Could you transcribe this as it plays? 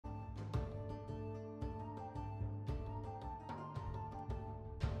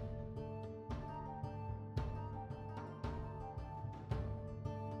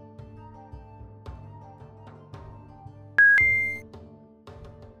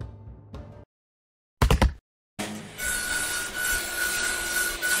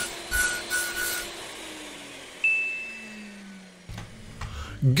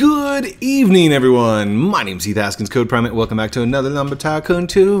Good evening, everyone. My name's Heath, Haskins, Code Primate. Welcome back to another Lumber Tycoon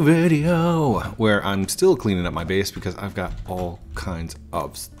 2 video, where I'm still cleaning up my base because I've got all kinds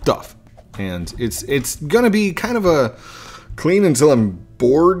of stuff. And it's gonna be kind of a clean until I'm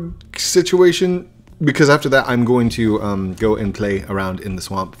bored situation, because after that I'm going to go and play around in the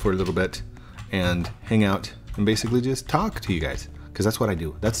swamp for a little bit and hang out and basically just talk to you guys. Because that's what I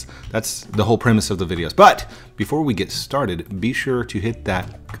do. That's the whole premise of the videos. But before we get started, be sure to hit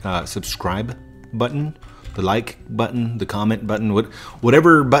that subscribe button, the like button, the comment button,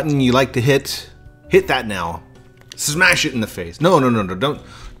 whatever button you like to hit that now. Smash it in the face. No,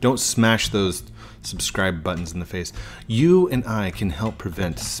 don't smash those subscribe buttons in the face. You and I can help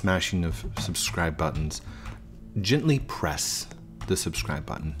prevent smashing of subscribe buttons. Gently press the subscribe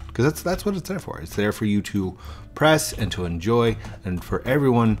button, because that's what it's there for. It's there for you to press and to enjoy, and for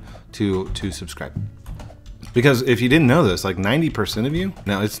everyone to subscribe. Because if you didn't know this, like 90% of you,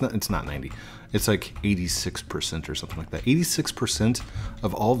 no, it's not 90, it's like 86% or something like that. 86%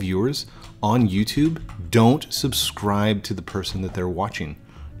 of all viewers on YouTube don't subscribe to the person that they're watching.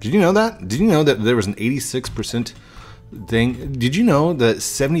 Did you know that? Did you know that there was an 86% thing? Did you know that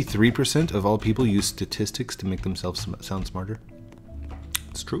 73% of all people use statistics to make themselves sound smarter?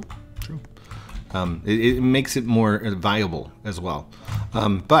 It's true. It makes it more viable as well.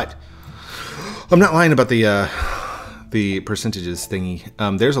 But I'm not lying about the percentages thingy.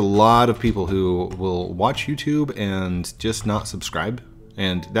 There's a lot of people who will watch YouTube and just not subscribe,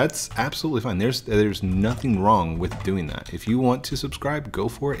 and that's absolutely fine. There's nothing wrong with doing that. If you want to subscribe, go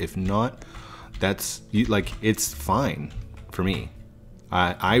for it. If not, it's fine for me.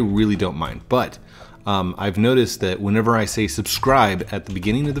 I really don't mind. But I've noticed that whenever I say subscribe at the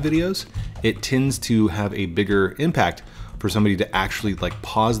beginning of the videos, it tends to have a bigger impact for somebody to actually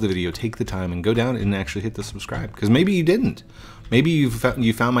pause the video, take the time, and go down and actually hit the subscribe. Because maybe you didn't. Maybe you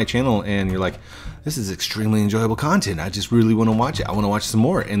found my channel and you're like, this is extremely enjoyable content. I just really want to watch it. I want to watch some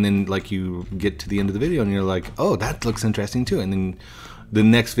more. And then you get to the end of the video and you're like, oh, that looks interesting too. And then the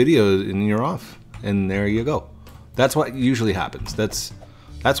next video and you're off. And there you go. That's what usually happens. That's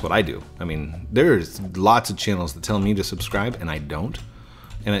what I do. I mean, there's lots of channels that tell me to subscribe and I don't.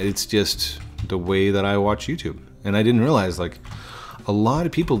 And it's just the way that I watch YouTube. And I didn't realize, a lot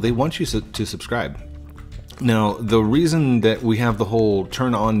of people, they want you to subscribe. Now, the reason that we have the whole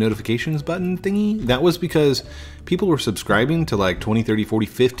turn on notifications button thingy, that was because people were subscribing to 20, 30, 40,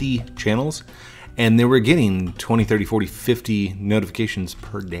 50 channels, and they were getting 20, 30, 40, 50 notifications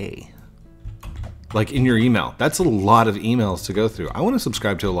per day. In your email. That's a lot of emails to go through. I want to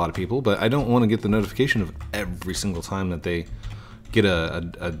subscribe to a lot of people, but I don't want to get the notification of every single time that they get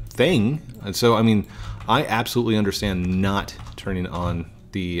a thing. And so, I mean, I absolutely understand not turning on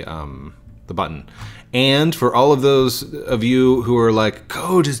the button. And for all of those of you who are like,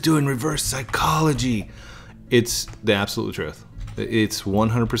 Code is doing reverse psychology, it's the absolute truth. It's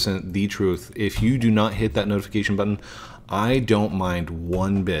 100% the truth. If you do not hit that notification button, I don't mind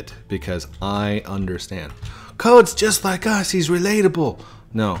one bit, because I understand. Code's just like us, he's relatable.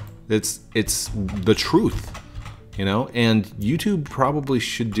 No, it's the truth, you know? And YouTube probably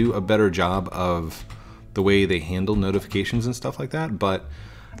should do a better job of the way they handle notifications and stuff like that, but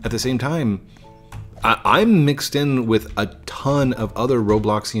at the same time, I'm mixed in with a ton of other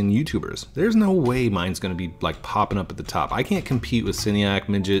Robloxian YouTubers. There's no way mine's gonna be popping up at the top. I can't compete with Cineac,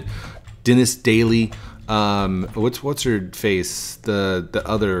 Midget, Dennis Daly, what's her face? The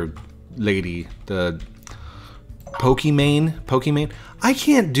other lady, the Pokimane. I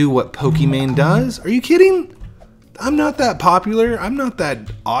can't do what Pokimane does. Are you kidding? I'm not that popular. I'm not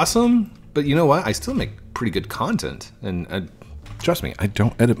that awesome. But you know what? I still make pretty good content, and trust me, I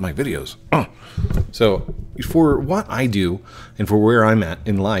don't edit my videos. So for what I do and for where I'm at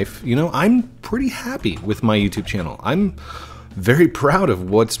in life, you know, I'm pretty happy with my YouTube channel. I'm very proud of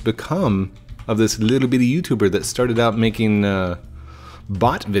what's become of this little bitty YouTuber that started out making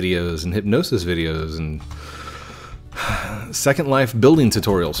bot videos and hypnosis videos and Second Life building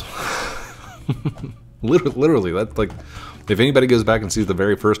tutorials. Literally, that's if anybody goes back and sees the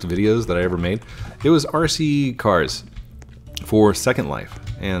very first videos that I ever made, it was RC cars for Second Life.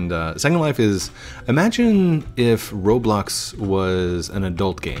 And Second Life is, imagine if Roblox was an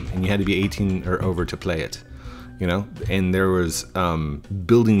adult game and you had to be 18 or over to play it. You know, and there was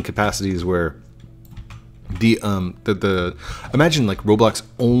building capacities where imagine Roblox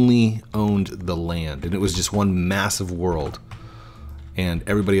only owned the land and it was just one massive world and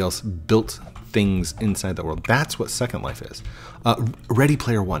everybody else built things inside that world. That's what Second Life is. Ready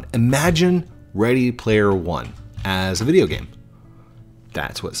Player One. Imagine Ready Player One as a video game.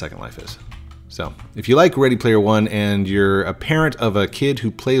 That's what Second Life is. So if you like Ready Player One and you're a parent of a kid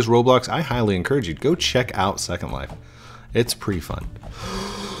who plays Roblox, I highly encourage you. Go check out Second Life. It's pretty fun.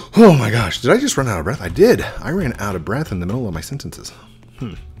 Oh my gosh, did I just run out of breath? I did. I ran out of breath in the middle of my sentences.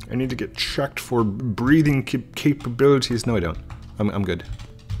 I need to get checked for breathing capabilities. No, I don't. I'm good.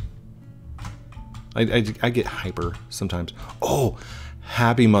 I get hyper sometimes. Oh,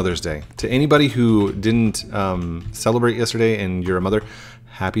 happy Mother's Day. To anybody who didn't celebrate yesterday and you're a mother,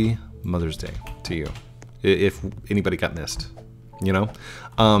 happy Mother's Day to you. If anybody got missed, you know?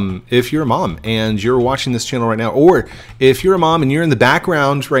 If you're a mom and you're watching this channel right now, or if you're a mom and you're in the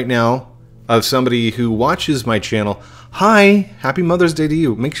background right now of somebody who watches my channel, hi, happy Mother's Day to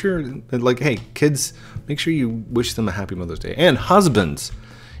you. Make sure, like, hey, kids, make sure you wish them a happy Mother's Day. And husbands,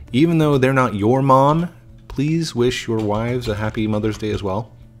 even though they're not your mom, please wish your wives a happy Mother's Day as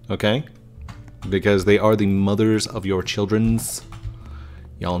well, okay? Because they are the mothers of your children's.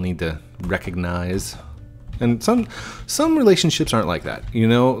 Y'all need to recognize. And some relationships aren't like that, you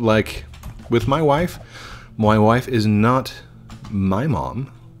know? Like, with my wife is not my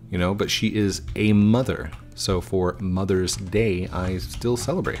mom, you know, but she is a mother. So for Mother's Day, I still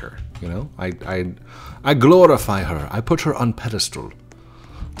celebrate her, you know? I glorify her. I put her on pedestal.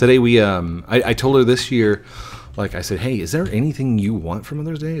 Today I told her this year, like I said, hey, is there anything you want for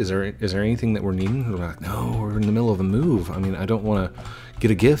Mother's Day? Is there anything that we're needing? We're like, no, we're in the middle of a move. I mean, I don't want to get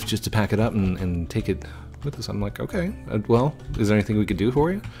a gift just to pack it up and take it with us. I'm like, okay, well, is there anything we could do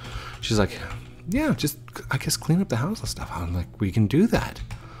for you? She's like, yeah, just, I guess, clean up the house and stuff. I'm like, we can do that.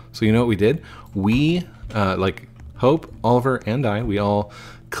 So you know what we did? We, like Hope, Oliver, and I, we all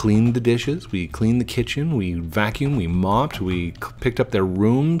cleaned the dishes, we cleaned the kitchen, we vacuumed, we mopped, we picked up their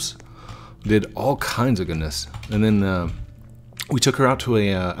rooms, did all kinds of goodness. And then we took her out to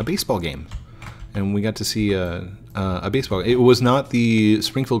a baseball game, and we got to see a baseball. It was not the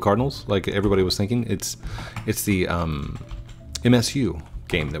Springfield Cardinals like everybody was thinking. It's the MSU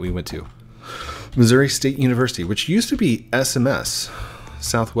game that we went to, Missouri State University, which used to be SMS,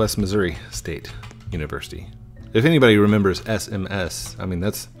 Southwest Missouri State University. If anybody remembers SMS, I mean,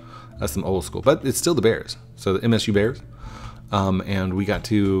 that's some old school, but it's still the Bears. So the MSU Bears. And we got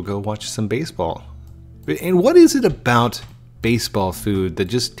to go watch some baseball. And what is it about baseball food that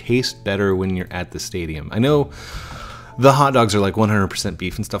just tastes better when you're at the stadium? I know the hot dogs are like 100%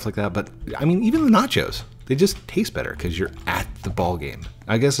 beef and stuff like that, but I mean, even the nachos, they just taste better because you're at the ball game.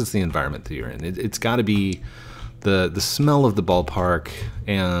 I guess it's the environment that you're in. It's got to be the smell of the ballpark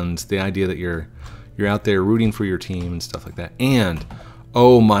and the idea that you're out there rooting for your team and stuff like that. And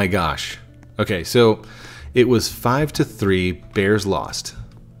oh my gosh. Okay, so it was 5-3, Bears lost.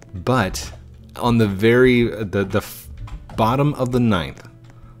 But on the the bottom of the ninth,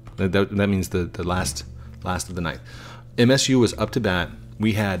 that means the last of the ninth, MSU was up to bat.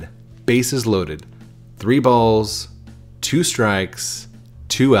 We had bases loaded, 3 balls, 2 strikes,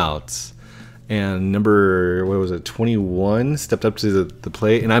 2 outs. And number, what was it, 21 stepped up to the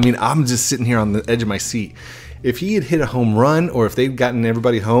plate. And I mean, I'm just sitting here on the edge of my seat. If he had hit a home run or if they'd gotten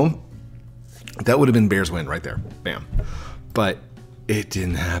everybody home, that would have been Bears win right there. Bam. But it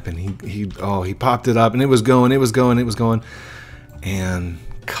didn't happen. He popped it up and it was going, and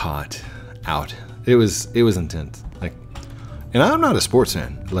caught out. It was intense. Like, and I'm not a sports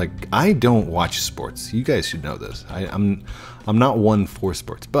fan. Like, I don't watch sports. You guys should know this. I'm not one for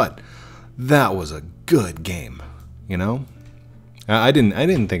sports, but that was a good game, you know? I didn't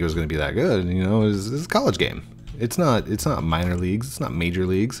think it was going to be that good, you know? It was a college game. It's not minor leagues, it's not major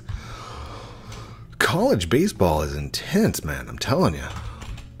leagues. College baseball is intense, man, I'm telling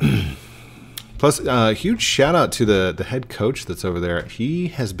you. Plus, huge shout out to the head coach that's over there. He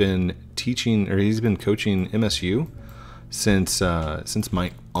has been teaching, or he's been coaching MSU since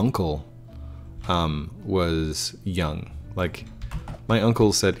my uncle was young. Like, my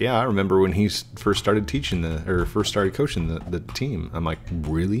uncle said, yeah, I remember when he first started teaching first started coaching the team. I'm like,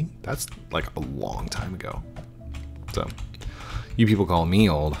 really? That's like a long time ago. So, you people call me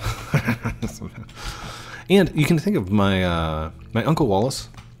old. And you can think of my Uncle Wallace.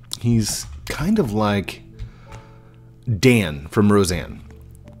 He's kind of like Dan from Roseanne.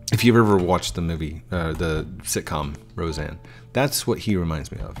 If you've ever watched the movie, the sitcom Roseanne, that's what he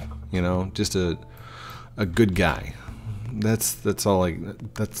reminds me of. You know, just a good guy. That's all.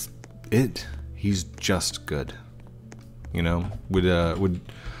 That's it. He's just good. You know, would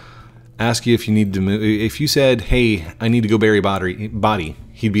ask you if you need to move. If you said, "Hey, I need to go bury body,"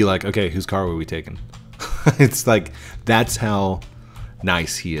 he'd be like, "Okay, whose car were we taking?" It's like, that's how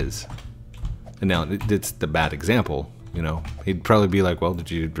nice he is. And now it's the bad example. You know, he'd probably be like, "Well, did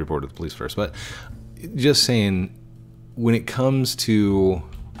you report to the police first?" But just saying, when it comes to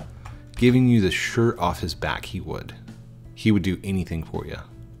giving you the shirt off his back, he would. He would do anything for you.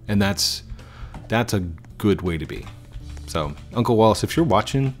 And that's a good way to be. So, Uncle Wallace, if you're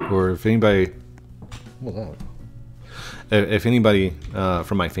watching, or if anybody, if anybody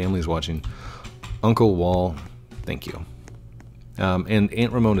from my family is watching, Uncle Wall, thank you. And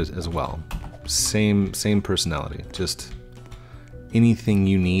Aunt Ramona as well. Same personality. Just anything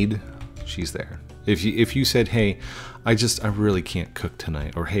you need, she's there. If you said, hey, I really can't cook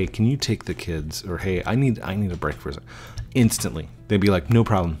tonight, or hey, can you take the kids, or hey, I need a break for a second, instantly they'd be like, no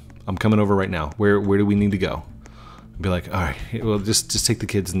problem, I'm coming over right now. Where do we need to go? I'd be like, all right, well, just take the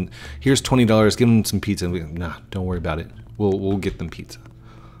kids, and here's $20, give them some pizza. And we, nah, don't worry about it. We'll get them pizza.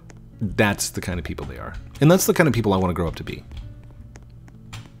 That's the kind of people they are, and that's the kind of people I want to grow up to be.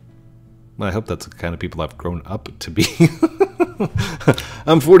 I hope that's the kind of people I've grown up to be.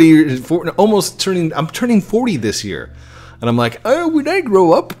 I'm 40 years, I'm turning 40 this year. And I'm like, oh, when I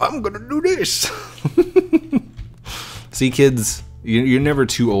grow up, I'm going to do this. See, kids, you're never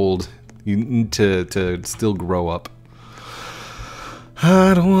too old. You need to still grow up.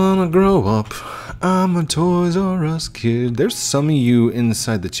 I don't want to grow up. I'm a Toys R Us kid. There's some of you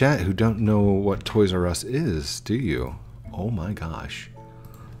inside the chat who don't know what Toys R Us is, do you? Oh my gosh.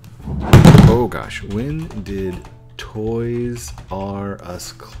 Oh gosh, when did Toys R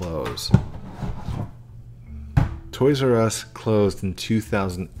Us close? Toys R Us closed in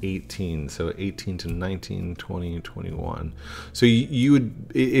 2018, so 18 to 19, 20, 21. So you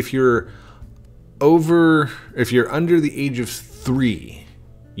would, if you're under the age of 3,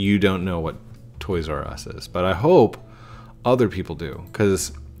 you don't know what Toys R Us is. But I hope other people do,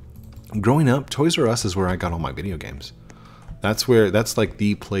 because growing up, Toys R Us is where I got all my video games. That's like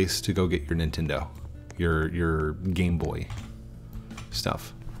the place to go get your Nintendo, your Game Boy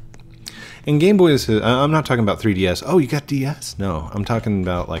stuff. And Game Boy is, I'm not talking about 3DS. Oh, you got DS? No, I'm talking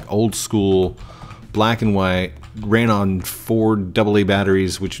about like old school, black and white, ran on 4 AA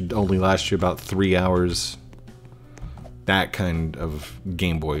batteries, which would only last you about 3 hours. That kind of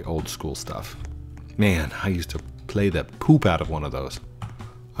Game Boy old school stuff. Man, I used to play the poop out of one of those.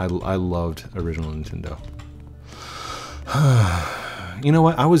 I loved original Nintendo. You know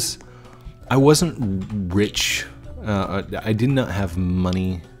what? I wasn't rich. I did not have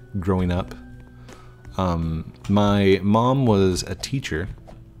money growing up. My mom was a teacher,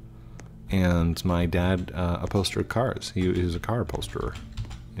 and my dad upholstered cars. He was a car upholsterer,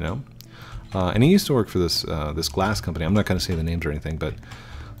 you know. And he used to work for this glass company. I'm not going to say the names or anything, but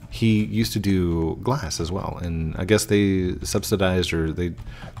he used to do glass as well. And I guess they subsidized, or they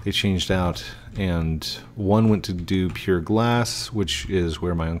changed out, and one went to do pure glass, which is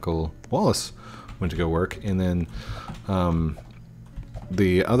where my Uncle Wallace went to go work, and then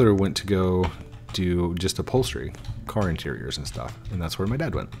the other went to go do just upholstery, car interiors and stuff, and that's where my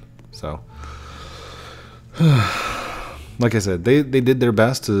dad went. So, like I said, they did their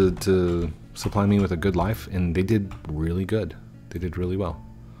best to supply me with a good life, and they did really good. They did really well.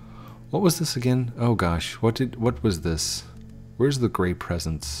 What was this again? Oh gosh, what was this? Where's the gray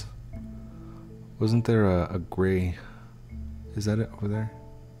presents? Wasn't there a gray? Is that it over there?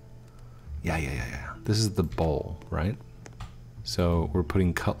 Yeah. This is the bowl, right? So we're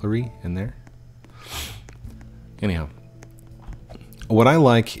putting cutlery in there. Anyhow, what I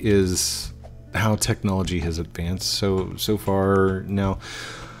like is how technology has advanced so far now.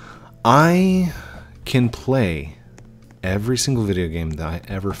 I can play every single video game that I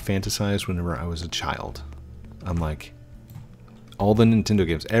ever fantasized whenever I was a child. I'm like, all the Nintendo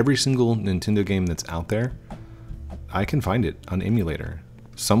games, every single Nintendo game that's out there, I can find it on emulator.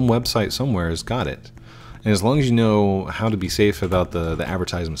 Some website somewhere has got it. And as long as you know how to be safe about the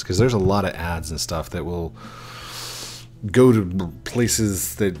advertisements, because there's a lot of ads and stuff that will go to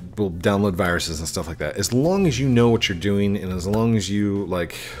places that will download viruses and stuff like that. As long as you know what you're doing, and as long as you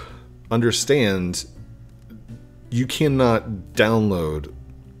like understand, you cannot download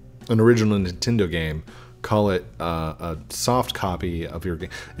an original Nintendo game, call it a soft copy of your game.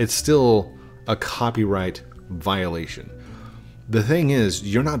 It's still a copyright violation. The thing is,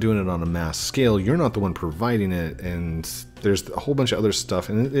 you're not doing it on a mass scale. You're not the one providing it, and there's a whole bunch of other stuff,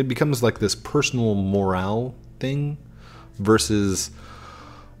 and it becomes like this personal morale thing versus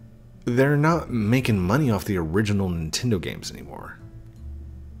they're not making money off the original Nintendo games anymore.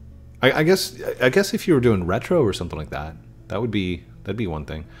 I guess if you were doing retro or something like that, that'd be one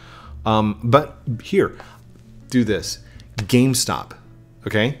thing. But here, do this. GameStop,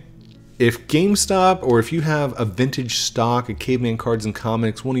 okay? If GameStop, or if you have a vintage stock, a Caveman Cards and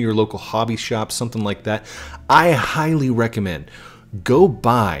Comics, one of your local hobby shops, something like that, I highly recommend go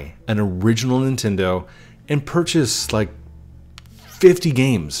buy an original Nintendo and purchase like 50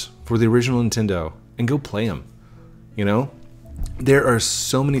 games for the original Nintendo and go play them. You know, there are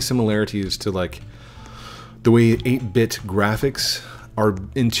so many similarities to like the way 8-bit graphics are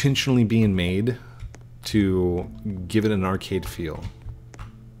intentionally being made to give it an arcade feel.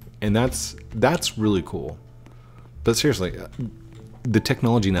 And that's really cool. But seriously, the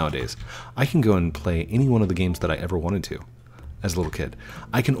technology nowadays, I can go and play any one of the games that I ever wanted to as a little kid.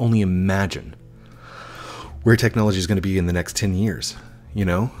 I can only imagine where technology is going to be in the next 10 years, you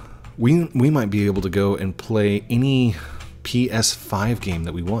know? We might be able to go and play any PS5 game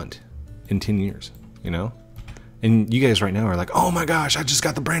that we want in 10 years, you know? And you guys right now are like, oh my gosh, I just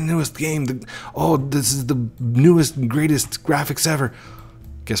got the brand newest game. Oh, this is the newest, greatest graphics ever.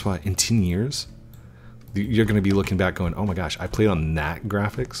 Guess what? In 10 years, you're going to be looking back going, oh my gosh, I played on that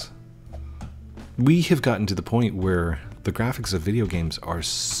graphics. We have gotten to the point where the graphics of video games are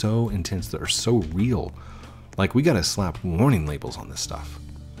so intense, that are so real. Like, we got to slap warning labels on this stuff.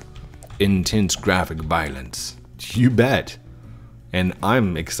 Intense graphic violence. You bet. And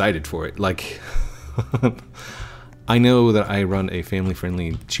I'm excited for it. Like, I know that I run a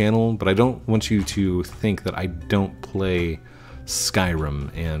family-friendly channel, but I don't want you to think that I don't play Skyrim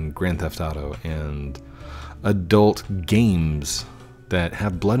and Grand Theft Auto and adult games that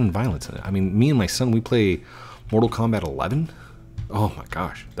have blood and violence in it. I mean, me and my son, we play Mortal Kombat 11. Oh my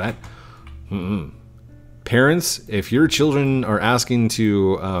gosh, that... Parents, if your children are asking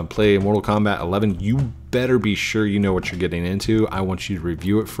to play Mortal Kombat 11, you better be sure you know what you're getting into. I want you to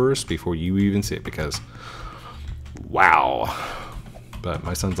review it first before you even see it, because wow. But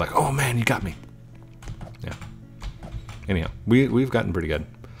my son's like, oh man, you got me. Yeah. Anyhow, we've gotten pretty good.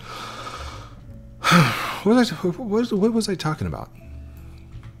 What was I talking about?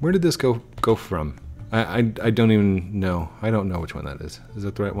 Where did this go from? I don't even know. I don't know which one that is. Is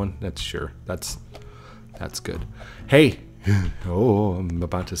that the right one? That's sure. That's good. Hey. Oh, I'm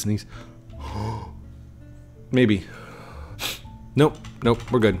about to sneeze. Maybe. Nope.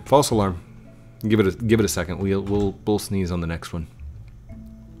 We're good. False alarm. Give it a second. We'll sneeze on the next one.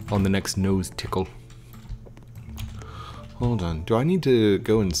 On the next nose tickle. Hold on. Do I need to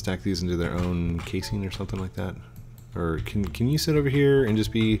go and stack these into their own casing or something like that? Or can you sit over here and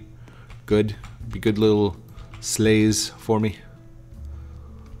just be good? Be good little slays for me?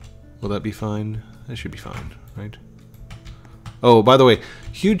 Will that be fine? That should be fine, right? Oh, by the way,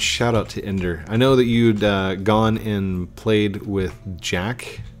 huge shout out to Ender. I know that you'd gone and played with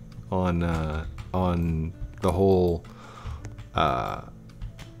Jack on the whole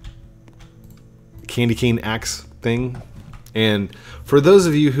candy cane axe thing. And for those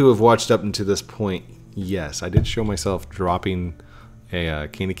of you who have watched up until this point, yes, I did show myself dropping a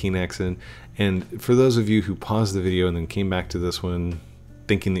candy cane axe in. And for those of you who paused the video and then came back to this one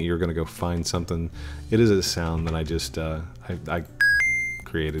thinking that you're going to go find something, it is a sound that I just I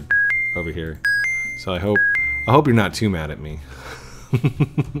created over here. So I hope you're not too mad at me.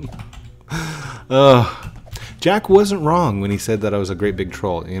 Jack wasn't wrong when he said that I was a great big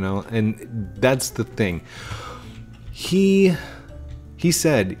troll, you know, and that's the thing. He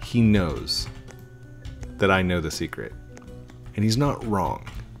said he knows that I know the secret, and he's not wrong.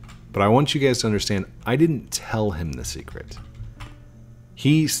 But I want you guys to understand, I didn't tell him the secret.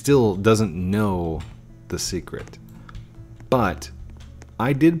 He still doesn't know the secret. But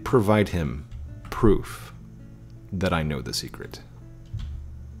I did provide him proof that I know the secret.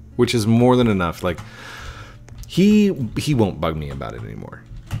 Which is more than enough. Like, he won't bug me about it anymore.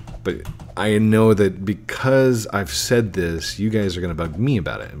 But I know that because I've said this, you guys are going to bug me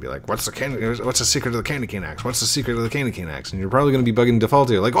about it and be like, what's the secret of the candy cane axe? What's the secret of the candy cane axe? And you're probably going to be bugging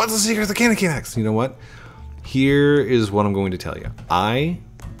Defaultio, like, what's the secret of the candy cane axe? You know what? Here is what I'm going to tell you. I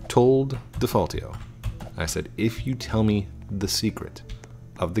told Defaultio, I said, if you tell me the secret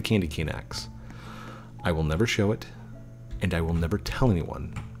of the candy cane axe, I will never show it, and I will never tell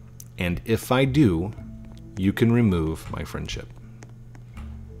anyone. And if I do, you can remove my friendship.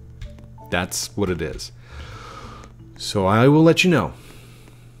 That's what it is. So I will let you know.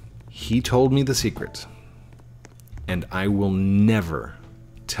 He told me the secret, and I will never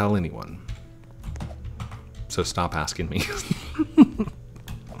tell anyone. So stop asking me.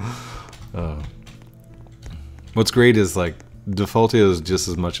 What's great is, like, Defaultio is just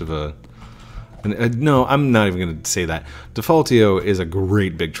as much of a... no, I'm not even going to say that. Defaultio is a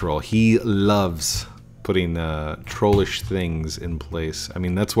great big troll. He loves putting trollish things in place. I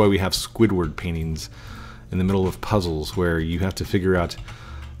mean, that's why we have Squidward paintings in the middle of puzzles where you have to figure out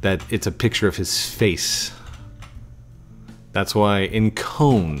that it's a picture of his face. That's why in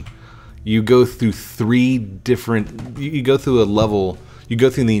Cone, you go through you go through a level, you go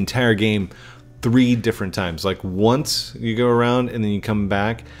through the entire game 3 different times. Like, once you go around and then you come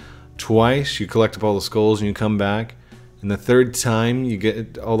back twice, you collect up all the skulls and you come back. And the third time, you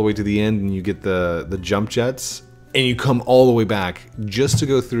get all the way to the end and you get the jump jets. And you come all the way back just to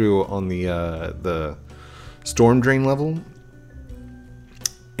go through on the storm drain level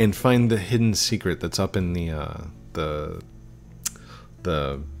and find the hidden secret that's up in the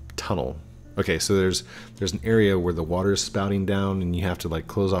tunnel. Okay, so there's an area where the water is spouting down and you have to like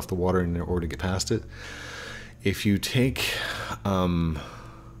close off the water in order to get past it. If you take,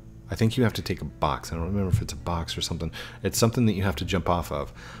 I think you have to take a box. I don't remember if it's a box or something. It's something that you have to jump off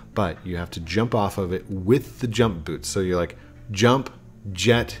of, but you have to jump off of it with the jump boots. So you're like jump,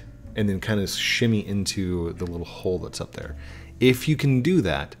 jet, and then kind of shimmy into the little hole that's up there. If you can do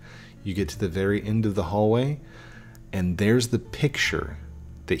that, you get to the very end of the hallway, and there's the picture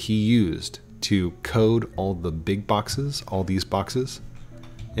that he used to code all the big boxes, all these boxes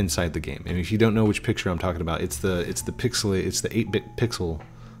inside the game. And if you don't know which picture I'm talking about, it's the 8-bit pixel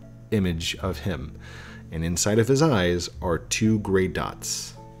image of him, and inside of his eyes are 2 gray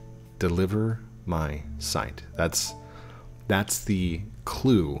dots. Deliver my sight. That's the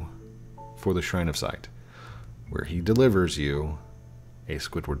clue for the Shrine of Sight, where he delivers you a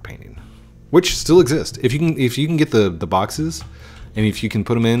Squidward painting, which still exists. If you can get the boxes, and if you can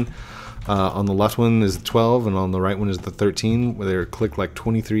put them in, on the left one is the 12, and on the right one is the 13, where they're clicked like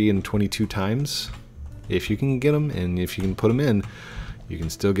 23 and 22 times. If you can get them, and if you can put them in, you can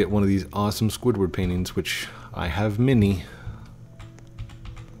still get one of these awesome Squidward paintings, which I have many.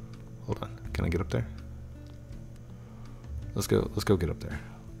 Hold on, can I get up there? Let's go get up there.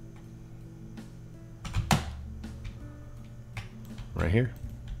 Right here.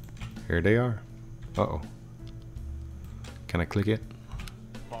 Here they are. Uh-oh. Can I click it?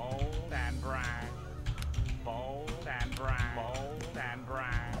 Bold and bright. Bold and bright. Bold and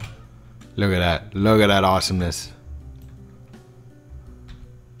bright. Look at that. Look at that awesomeness.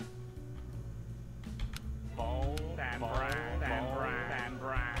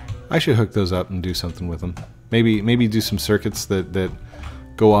 I should hook those up and do something with them. Maybe do some circuits that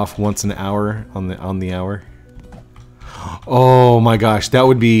go off once an hour on the hour. Oh my gosh, that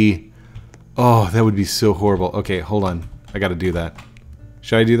would be so horrible. Okay, hold on. I got to do that.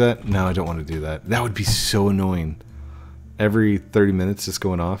 Should I do that? No, I don't want to do that. That would be so annoying. Every 30 minutes just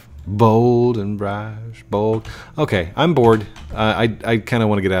going off. Bold and brash, bold. Okay, I'm bored. I kind of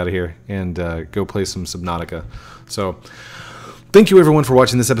want to get out of here and go play some Subnautica. So, thank you everyone for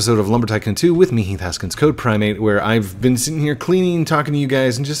watching this episode of Lumber Tycoon 2 with me, Heath Haskins, Code Primate, where I've been sitting here cleaning, talking to you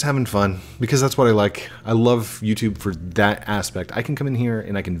guys, and just having fun, because that's what I like. I love YouTube for that aspect. I can come in here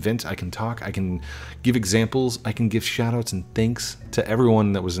and I can vent, I can talk, I can give examples, I can give shoutouts and thanks to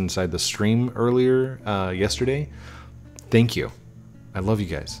everyone that was inside the stream earlier yesterday. Thank you. I love you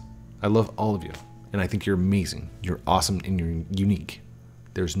guys. I love all of you. And I think you're amazing. You're awesome and you're unique.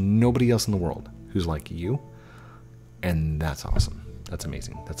 There's nobody else in the world who's like you. And that's awesome. That's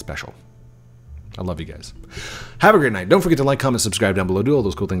amazing. That's special. I love you guys. Have a great night. Don't forget to like, comment, subscribe down below. Do all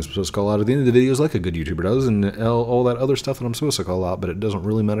those cool things I'm supposed to call out at the end of the videos like a good YouTuber does, and all that other stuff that I'm supposed to call out, but it doesn't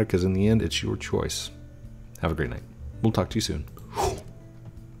really matter because in the end, it's your choice. Have a great night. We'll talk to you soon.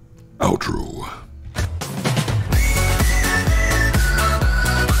 Outro.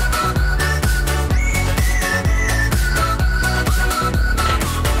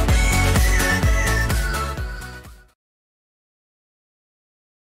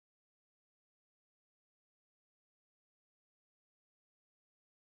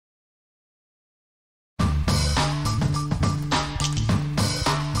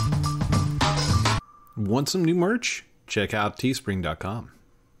 Want some new merch? Check out teespring.com.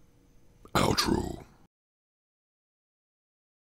 Outro.